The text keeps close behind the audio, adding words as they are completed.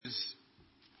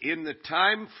in the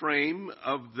time frame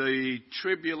of the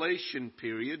tribulation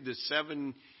period, the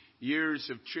 7 years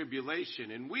of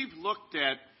tribulation. And we've looked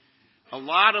at a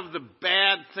lot of the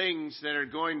bad things that are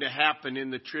going to happen in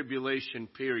the tribulation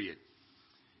period.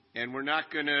 And we're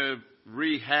not going to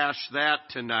rehash that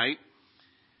tonight.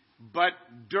 But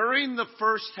during the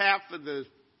first half of the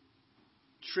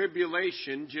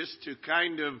tribulation, just to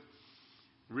kind of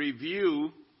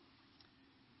review,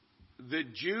 the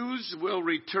Jews will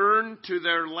return to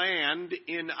their land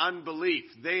in unbelief.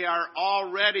 They are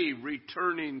already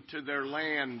returning to their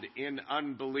land in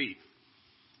unbelief.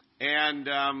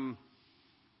 And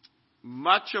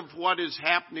much of what is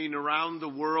happening around the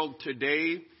world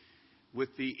today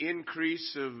with the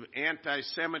increase of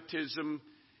anti-Semitism,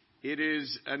 it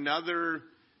is another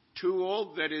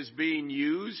tool that is being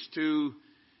used to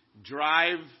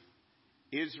drive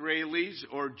Israelis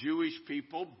or Jewish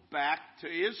people back to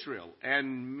Israel.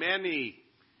 And many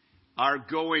are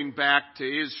going back to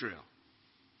Israel.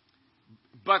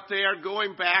 But they are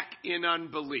going back in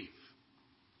unbelief.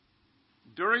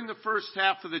 During the first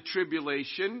half of the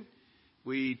tribulation,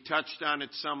 we touched on it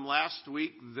some last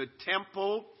week, the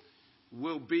temple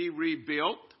will be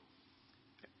rebuilt.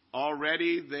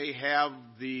 Already they have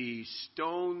the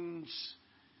stones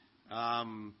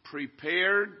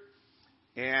prepared,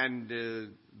 and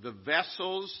the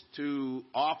vessels to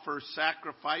offer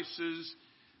sacrifices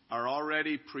are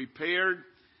already prepared.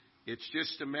 It's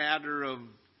just a matter of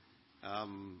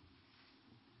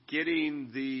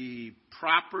getting the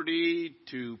property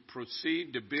to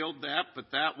proceed to build that,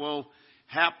 but that will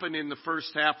happen in the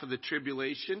first half of the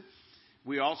tribulation.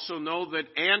 We also know that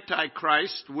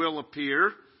Antichrist will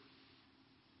appear.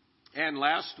 And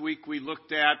last week we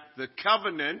looked at the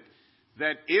covenant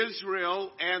that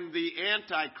Israel and the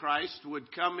Antichrist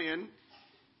would come in,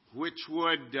 which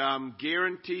would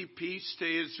guarantee peace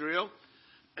to Israel.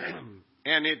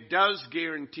 And it does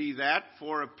guarantee that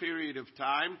for a period of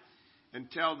time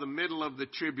until the middle of the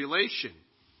tribulation.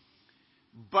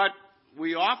 But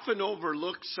we often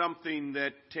overlook something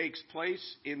that takes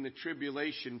place in the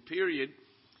tribulation period.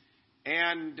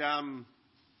 And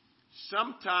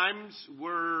sometimes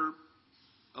we're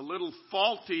a little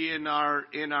faulty in our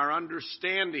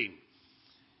understanding.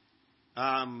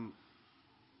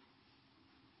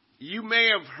 You may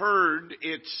have heard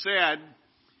it said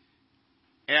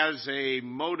as a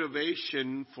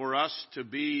motivation for us to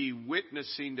be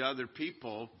witnessing to other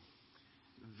people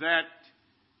that,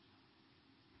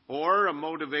 or a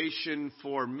motivation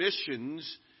for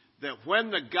missions, that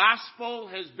when the gospel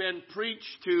has been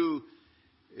preached to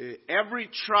every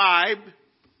tribe,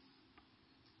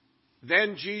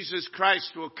 then Jesus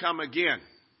Christ will come again.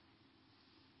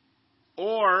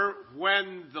 Or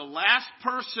when the last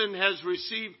person has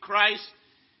received Christ,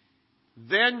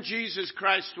 then Jesus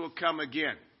Christ will come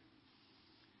again.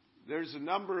 There's a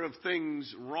number of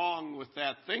things wrong with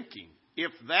that thinking.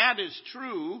 If that is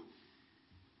true,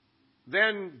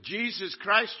 then Jesus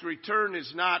Christ's return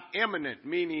is not imminent,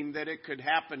 meaning that it could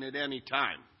happen at any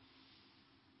time.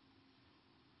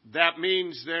 That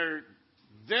means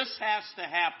this has to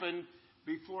happen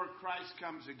before Christ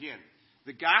comes again.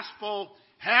 The gospel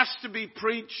has to be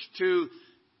preached to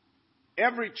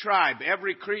every tribe,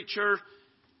 every creature.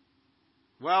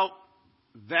 Well,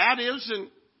 that isn't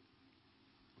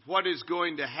what is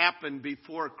going to happen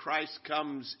before Christ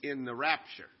comes in the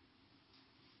rapture.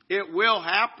 It will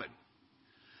happen.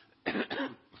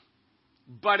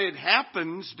 But it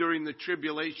happens during the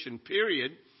tribulation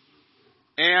period.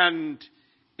 And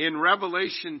in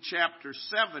Revelation chapter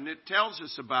 7, it tells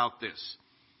us about this.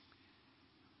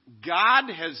 God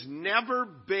has never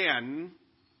been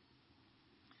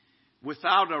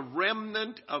without a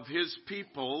remnant of His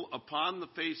people upon the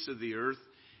face of the earth,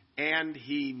 and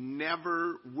He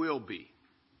never will be.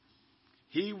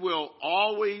 He will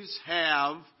always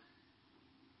have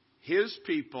His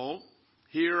people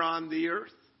here on the earth.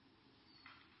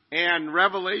 And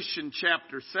Revelation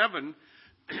chapter 7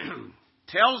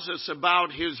 tells us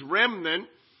about His remnant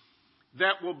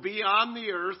that will be on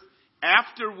the earth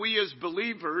after we as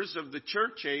believers of the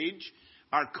church age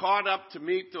are caught up to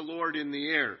meet the Lord in the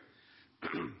air.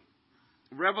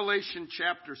 Revelation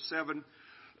chapter 7,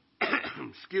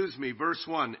 verse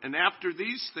 1. And after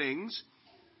these things,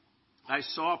 I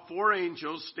saw 4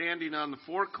 angels standing on the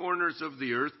 4 corners of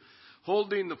the earth,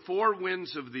 holding the 4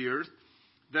 winds of the earth,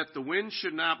 that the wind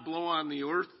should not blow on the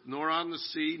earth, nor on the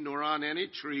sea, nor on any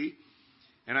tree.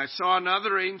 And I saw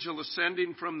another angel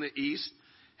ascending from the east,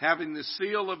 having the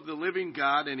seal of the living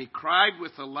God, and he cried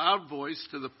with a loud voice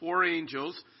to the 4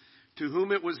 angels, to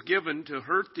whom it was given to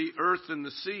hurt the earth and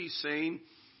the sea, saying,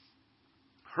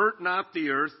 Hurt not the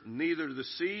earth, neither the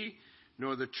sea,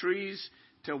 nor the trees,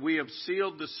 till we have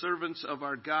sealed the servants of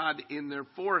our God in their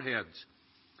foreheads.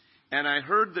 And I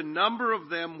heard the number of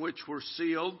them which were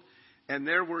sealed, and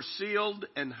there were sealed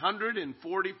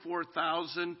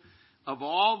 144,000 of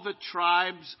all the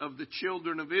tribes of the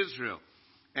children of Israel.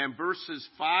 And verses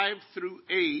 5 through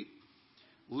 8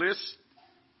 list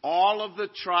all of the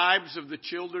tribes of the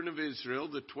children of Israel,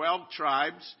 the 12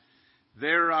 tribes.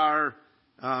 There are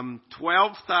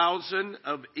 12,000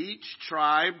 of each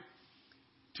tribe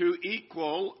to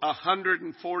equal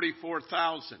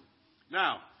 144,000.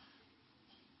 Now,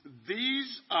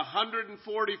 these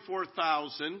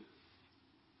 144,000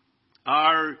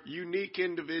 are unique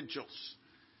individuals.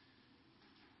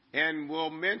 And we'll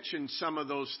mention some of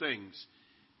those things.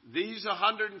 These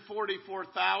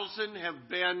 144,000 have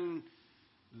been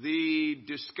the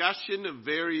discussion of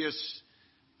various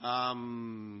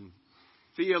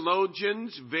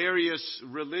theologians, various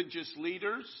religious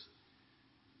leaders.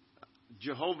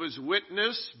 Jehovah's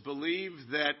Witness believe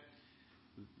that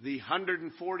the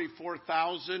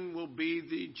 144,000 will be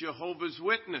the Jehovah's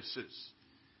Witnesses.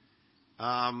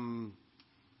 I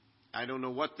don't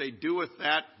know what they do with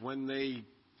that when they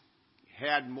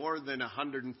had more than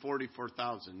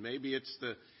 144,000. Maybe it's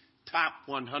the top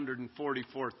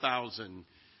 144,000.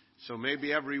 So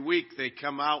maybe every week they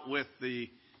come out with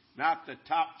not the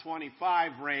top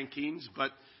 25 rankings,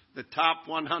 but the top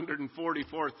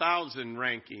 144,000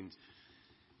 rankings.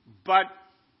 But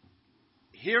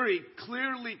here he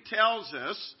clearly tells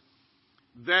us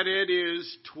that it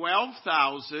is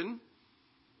 12,000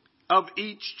 of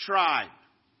each tribe.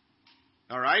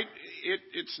 All right?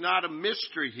 It's not a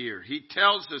mystery here. He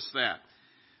tells us that.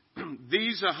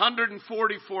 These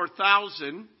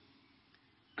 144,000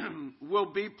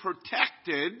 will be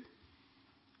protected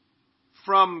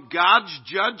from God's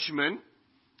judgment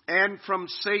and from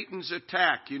Satan's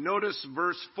attack. You notice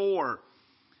verse 4.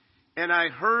 And I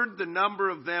heard the number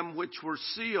of them which were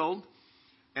sealed,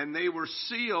 and they were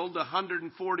sealed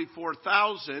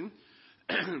 144,000.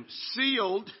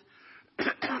 Sealed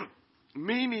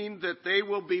meaning that they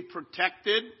will be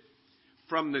protected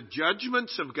from the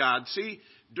judgments of God. See,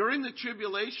 during the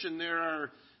tribulation, there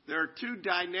are two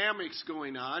dynamics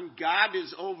going on. God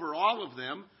is over all of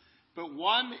them, but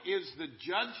one is the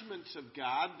judgments of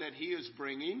God that He is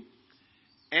bringing,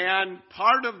 and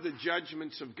part of the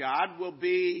judgments of God will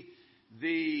be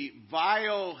the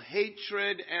vile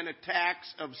hatred and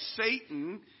attacks of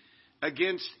Satan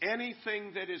against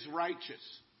anything that is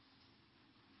righteous.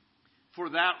 For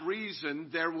that reason,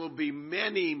 there will be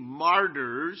many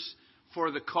martyrs for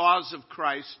the cause of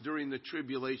Christ during the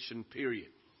tribulation period.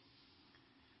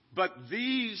 But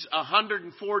these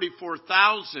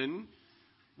 144,000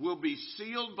 will be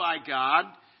sealed by God.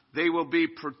 They will be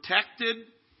protected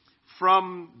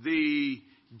from the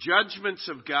judgments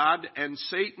of God and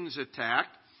Satan's attack.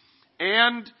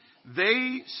 And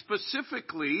they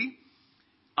specifically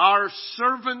are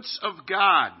servants of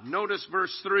God. Notice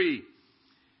verse 3.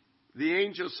 The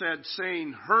angel said,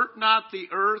 saying, hurt not the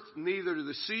earth, neither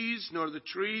the seas, nor the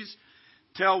trees,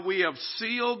 till we have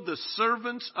sealed the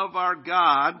servants of our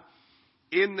God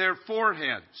in their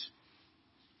foreheads.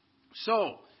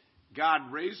 So,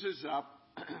 God raises up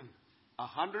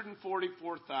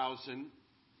 144,000.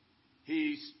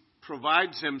 He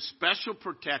provides them special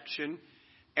protection,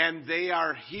 and they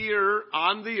are here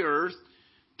on the earth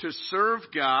to serve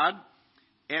God,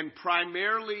 and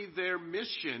primarily their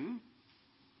mission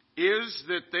is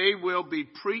that they will be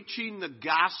preaching the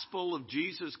gospel of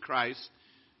Jesus Christ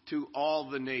to all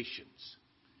the nations.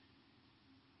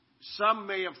 Some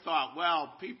may have thought,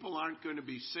 well, people aren't going to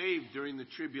be saved during the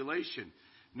tribulation.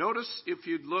 Notice if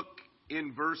you'd look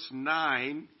in verse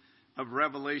 9 of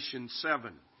Revelation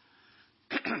 7.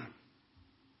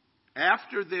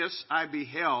 After this I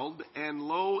beheld, and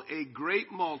lo, a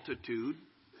great multitude,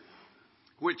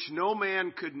 which no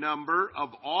man could number,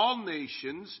 of all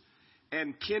nations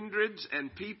and kindreds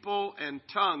and people and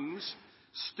tongues,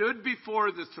 stood before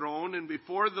the throne and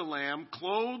before the Lamb,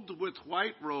 clothed with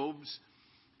white robes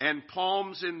and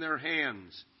palms in their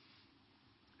hands,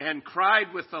 and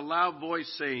cried with a loud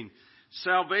voice, saying,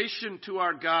 Salvation to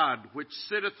our God, which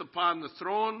sitteth upon the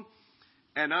throne,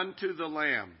 and unto the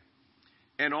Lamb.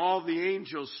 And all the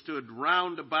angels stood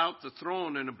round about the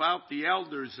throne and about the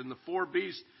elders and the four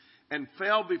beasts, and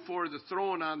fell before the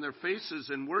throne on their faces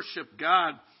and worshiped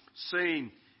God, saying,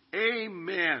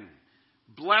 Amen.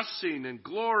 Blessing and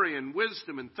glory and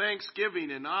wisdom and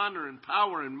thanksgiving and honor and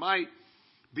power and might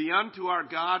be unto our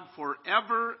God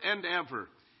forever and ever.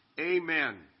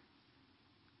 Amen.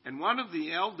 And one of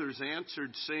the elders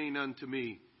answered, saying unto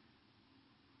me,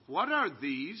 What are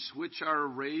these which are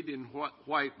arrayed in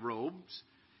white robes,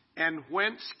 and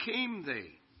whence came they?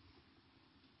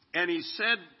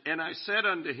 And I said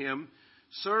unto him,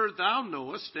 Sir, thou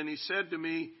knowest. And he said to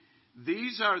me,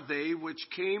 These are they which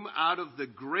came out of the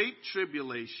great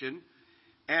tribulation,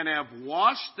 and have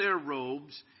washed their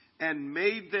robes, and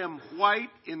made them white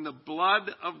in the blood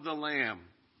of the Lamb.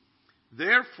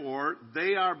 Therefore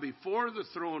they are before the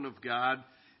throne of God,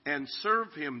 and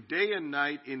serve him day and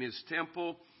night in his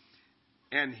temple.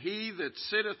 And he that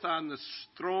sitteth on the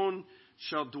throne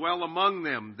shall dwell among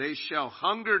them. They shall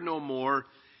hunger no more,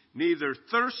 neither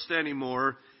thirst any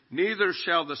more, neither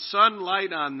shall the sun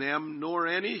light on them, nor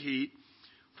any heat.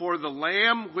 For the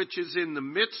Lamb which is in the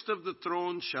midst of the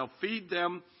throne shall feed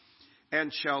them,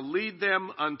 and shall lead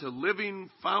them unto living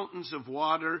fountains of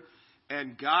water,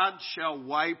 and God shall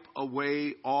wipe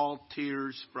away all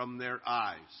tears from their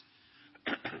eyes.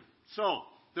 So,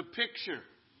 the picture.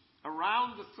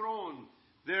 Around the throne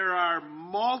there are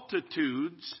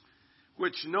multitudes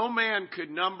which no man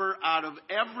could number, out of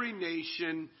every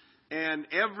nation and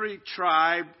every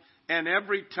tribe and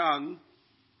every tongue.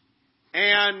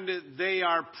 And they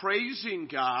are praising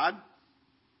God.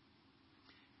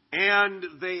 And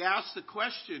they ask the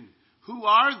question, who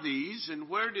are these and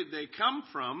where did they come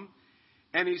from?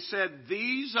 And he said,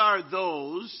 These are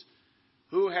those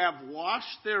who have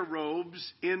washed their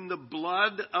robes in the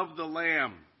blood of the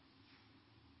Lamb.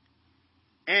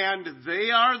 And they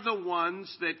are the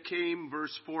ones that came,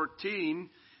 verse 14,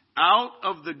 out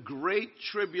of the great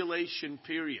tribulation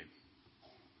period.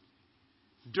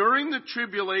 During the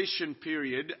tribulation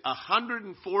period,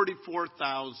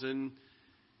 144,000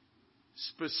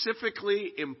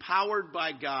 specifically empowered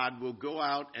by God will go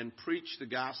out and preach the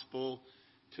gospel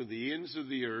to the ends of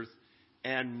the earth,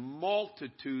 and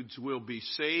multitudes will be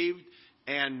saved,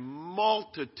 and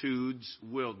multitudes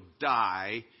will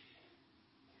die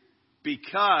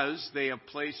because they have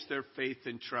placed their faith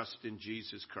and trust in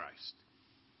Jesus Christ.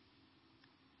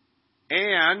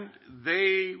 And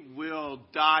they will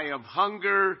die of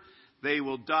hunger, they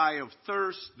will die of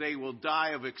thirst, they will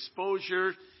die of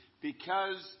exposure,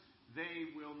 because they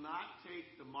will not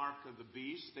take the mark of the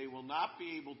beast. They will not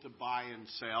be able to buy and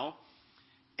sell.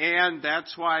 And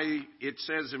that's why it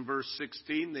says in verse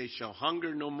 16, They shall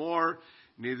hunger no more,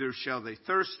 neither shall they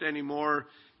thirst any more,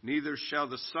 neither shall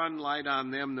the sun light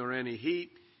on them, nor any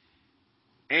heat.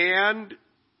 And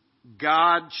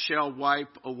God shall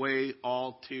wipe away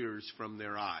all tears from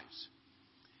their eyes.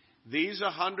 These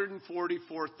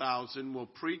 144,000 will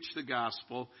preach the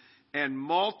gospel, and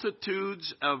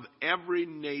multitudes of every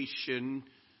nation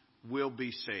will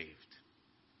be saved.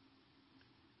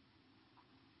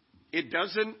 It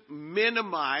doesn't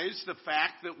minimize the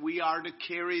fact that we are to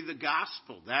carry the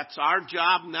gospel. That's our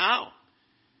job now.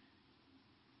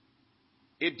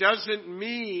 It doesn't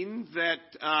mean that,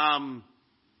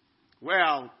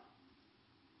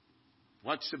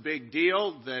 what's the big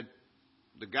deal? That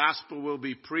the gospel will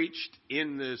be preached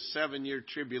in the 7-year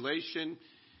tribulation,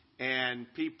 and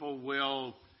people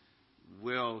will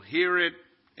hear it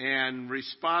and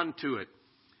respond to it.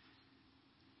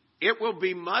 It will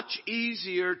be much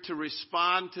easier to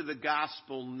respond to the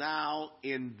gospel now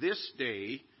in this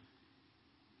day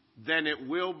than it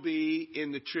will be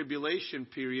in the tribulation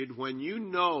period, when you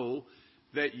know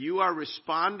that you are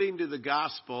responding to the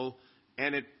gospel,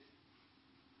 and it's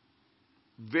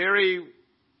very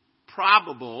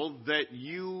probable that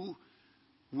you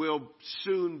will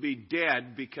soon be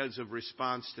dead because of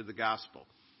response to the gospel.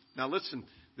 Now listen,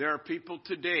 there are people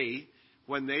today,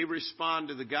 when they respond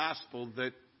to the gospel,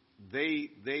 that they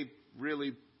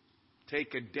really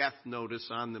take a death notice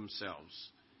on themselves.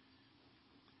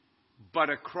 But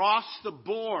across the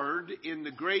board in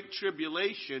the Great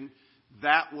Tribulation,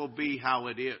 that will be how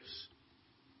it is.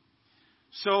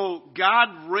 So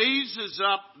God raises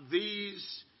up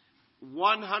these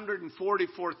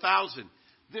 144,000.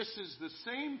 This is the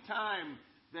same time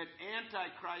that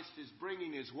Antichrist is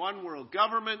bringing his one world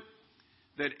government,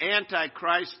 that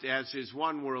Antichrist has his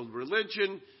one world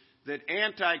religion, that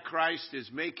Antichrist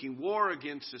is making war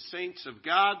against the saints of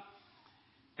God.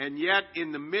 And yet,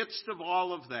 in the midst of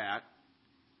all of that,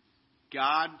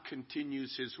 God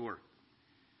continues his work.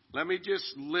 Let me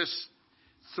just list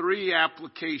 3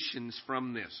 applications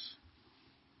from this.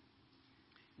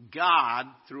 God,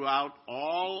 throughout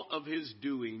all of his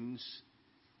doings,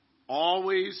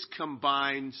 always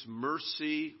combines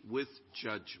mercy with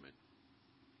judgment.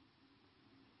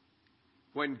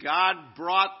 When God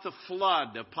brought the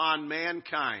flood upon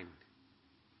mankind,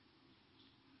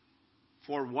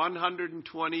 for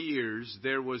 120 years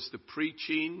there was the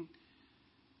preaching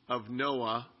of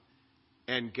Noah,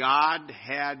 and God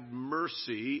had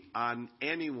mercy on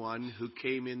anyone who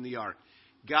came in the ark.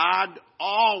 God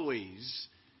always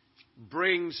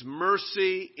brings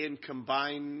mercy in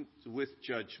combined with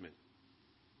judgment.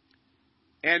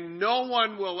 And no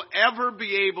one will ever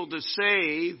be able to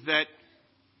say that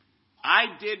I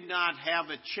did not have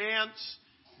a chance,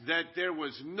 that there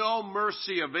was no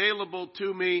mercy available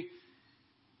to me.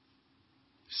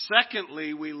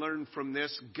 Secondly, we learn from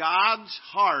this, God's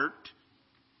heart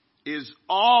is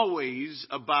always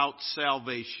about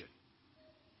salvation.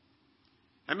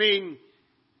 I mean,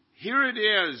 here it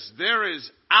is. There is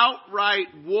outright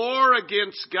war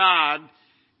against God,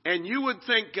 and you would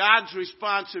think God's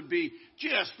response would be,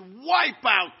 just wipe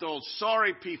out those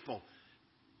sorry people.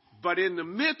 But in the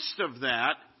midst of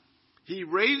that, He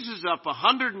raises up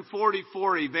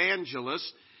 144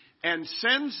 evangelists and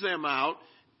sends them out,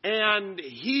 and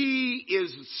He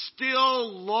is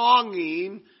still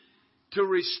longing to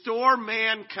restore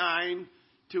mankind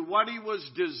to what He was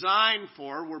designed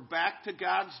for. We're back to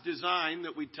God's design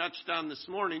that we touched on this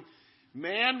morning.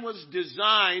 Man was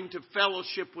designed to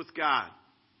fellowship with God.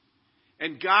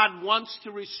 And God wants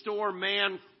to restore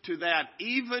man to that,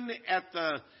 even at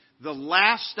the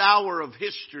last hour of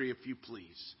history, if you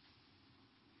please.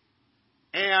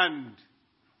 And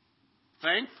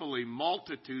thankfully,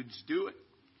 multitudes do it.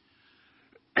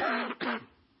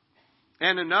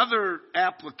 And another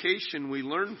application we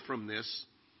learn from this,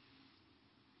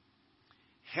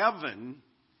 heaven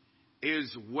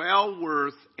is well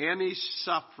worth any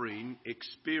suffering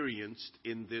experienced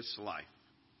in this life.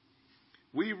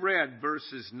 We read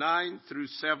verses 9 through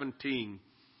 17,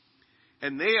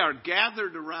 and they are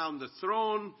gathered around the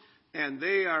throne, and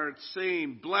they are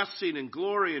saying blessing and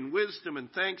glory and wisdom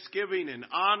and thanksgiving and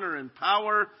honor and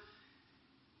power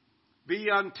be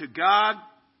unto God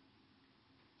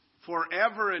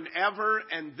forever and ever,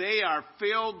 and they are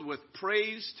filled with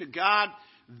praise to God.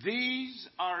 These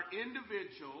are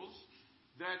individuals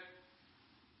that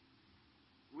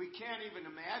we can't even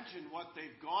imagine what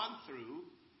they've gone through,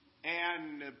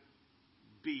 and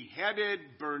beheaded,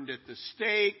 burned at the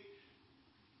stake,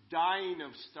 dying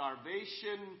of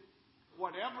starvation,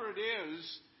 whatever it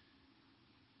is.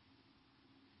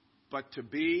 But to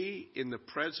be in the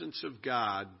presence of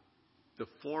God, the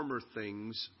former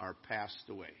things are passed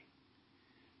away.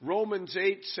 Romans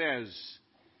 8 says,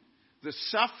 the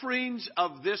sufferings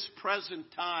of this present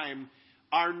time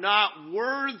are not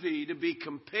worthy to be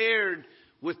compared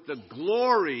with the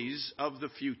glories of the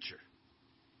future.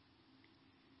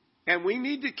 And we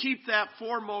need to keep that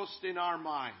foremost in our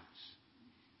minds.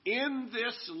 In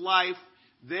this life,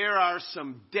 there are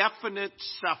some definite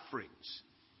sufferings.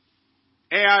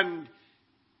 And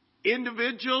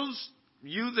individuals,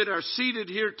 you that are seated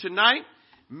here tonight,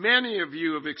 many of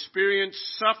you have experienced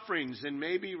sufferings, and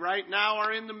maybe right now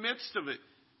are in the midst of it.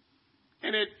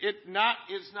 And it is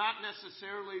not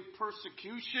necessarily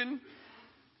persecution,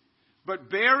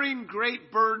 but bearing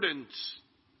great burdens.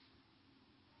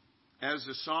 As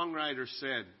the songwriter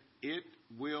said, it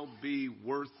will be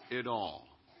worth it all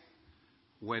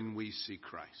when we see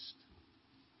Christ.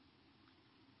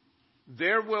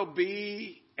 There will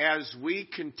be, as we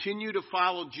continue to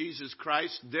follow Jesus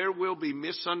Christ, there will be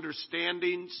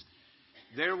misunderstandings.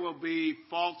 There will be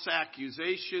false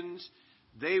accusations.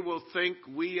 They will think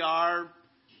we are,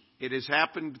 it has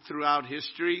happened throughout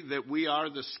history, that we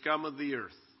are the scum of the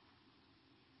earth.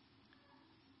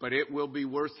 But it will be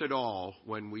worth it all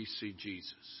when we see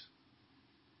Jesus.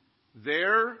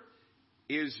 There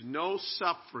is no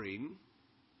suffering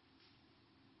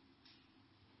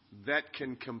that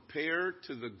can compare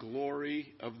to the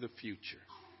glory of the future.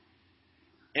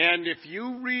 And if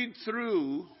you read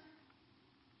through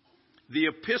the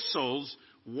epistles,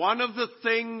 one of the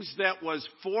things that was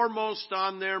foremost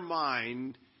on their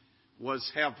mind was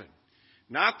heaven.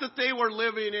 Not that they were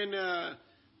living in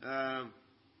a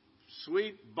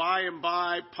sweet by and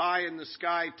by, pie in the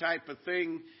sky type of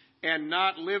thing and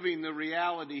not living the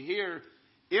reality here.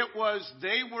 It was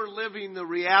they were living the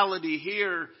reality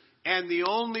here, and the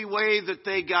only way that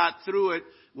they got through it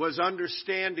was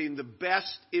understanding the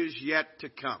best is yet to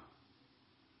come.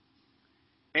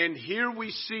 And here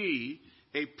we see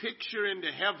a picture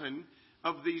into heaven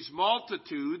of these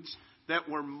multitudes that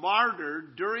were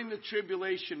martyred during the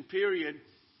tribulation period.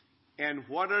 And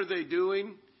what are they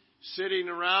doing? Sitting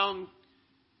around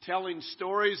telling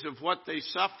stories of what they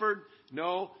suffered?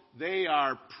 No, they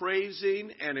are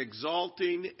praising and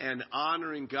exalting and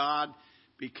honoring God,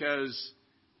 because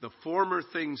the former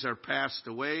things are passed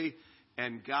away,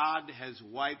 and God has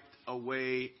wiped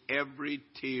away every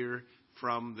tear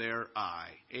from their eye.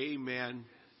 Amen.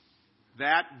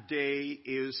 That day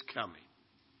is coming.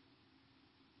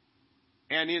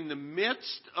 And in the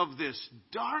midst of this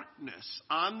darkness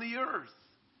on the earth,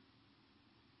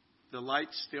 the light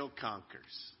still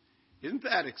conquers. Isn't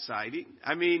that exciting?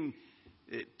 I mean,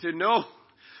 to know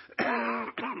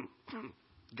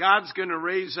God's going to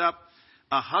raise up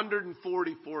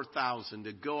 144,000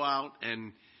 to go out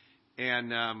and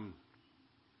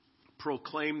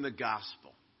proclaim the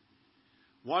gospel.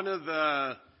 One of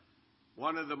the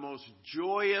most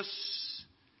joyous,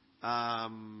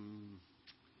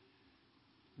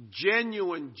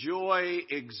 genuine joy,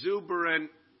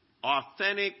 exuberant,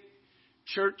 authentic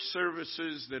church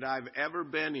services that I've ever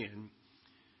been in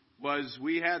was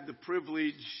we had the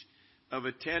privilege of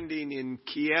attending in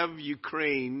Kiev,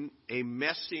 Ukraine, a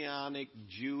Messianic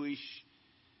Jewish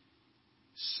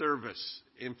service.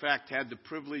 In fact, had the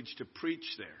privilege to preach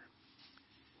there.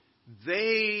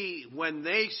 When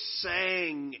they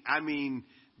sang, I mean,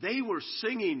 they were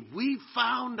singing, "We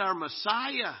found our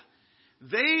Messiah."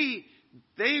 They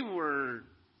were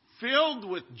filled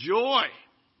with joy.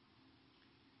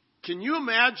 Can you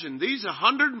imagine these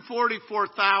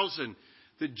 144,000?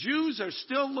 The Jews are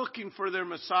still looking for their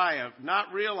Messiah,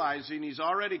 not realizing he's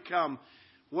already come.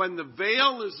 When the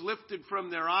veil is lifted from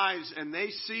their eyes and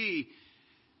they see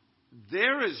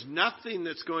there is nothing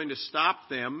that's going to stop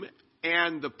them,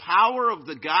 and the power of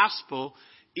the gospel,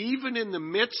 even in the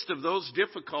midst of those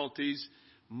difficulties,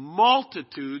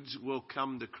 multitudes will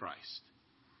come to Christ.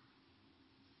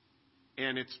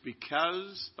 And it's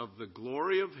because of the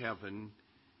glory of heaven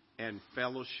and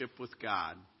fellowship with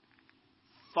God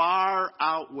far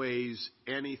outweighs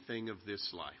anything of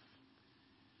this life.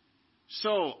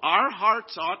 So our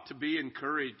hearts ought to be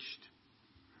encouraged.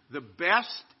 The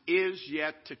best is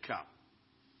yet to come.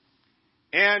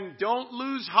 And don't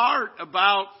lose heart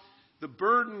about the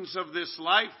burdens of this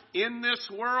life. In this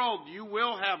world you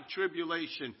will have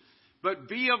tribulation. But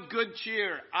be of good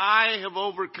cheer. I have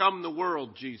overcome the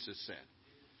world, Jesus said.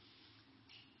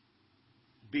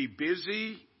 Be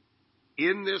busy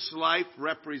in this life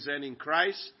representing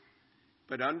Christ,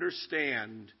 but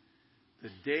understand the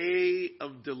day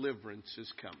of deliverance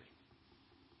is coming.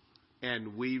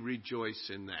 And we rejoice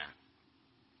in that.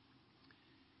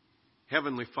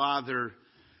 Heavenly Father,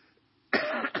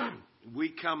 we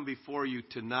come before you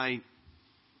tonight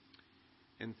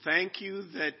and thank you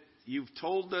that you've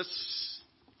told us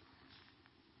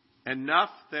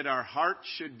enough that our hearts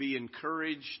should be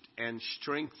encouraged and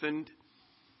strengthened.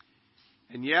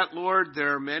 And yet, Lord,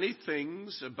 there are many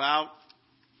things about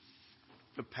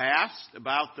the past,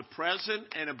 about the present,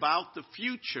 and about the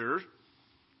future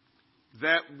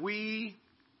that we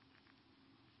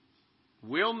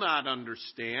will not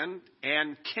understand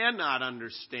and cannot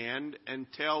understand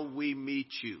until we meet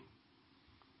you.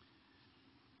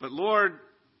 But Lord,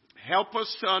 help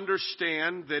us to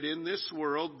understand that in this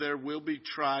world there will be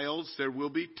trials, there will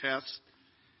be tests,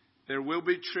 there will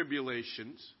be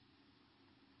tribulations.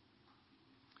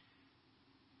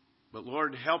 But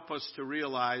Lord, help us to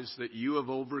realize that you have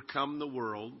overcome the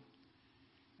world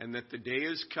and that the day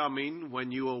is coming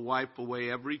when you will wipe away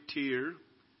every tear,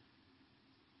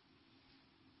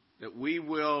 that we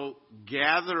will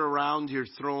gather around your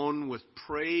throne with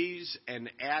praise and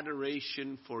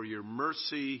adoration for your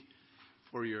mercy,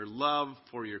 for your love,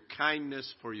 for your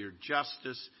kindness, for your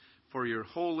justice, for your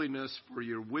holiness, for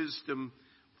your wisdom,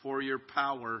 for your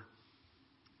power,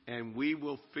 and we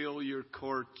will fill your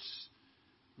courts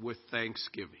with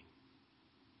thanksgiving.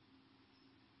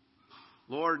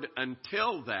 Lord,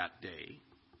 until that day,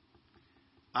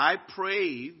 I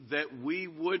pray that we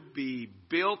would be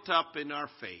built up in our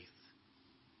faith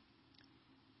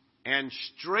and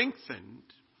strengthened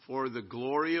for the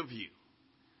glory of you.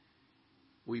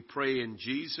 We pray in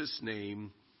Jesus'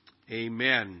 name,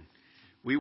 amen.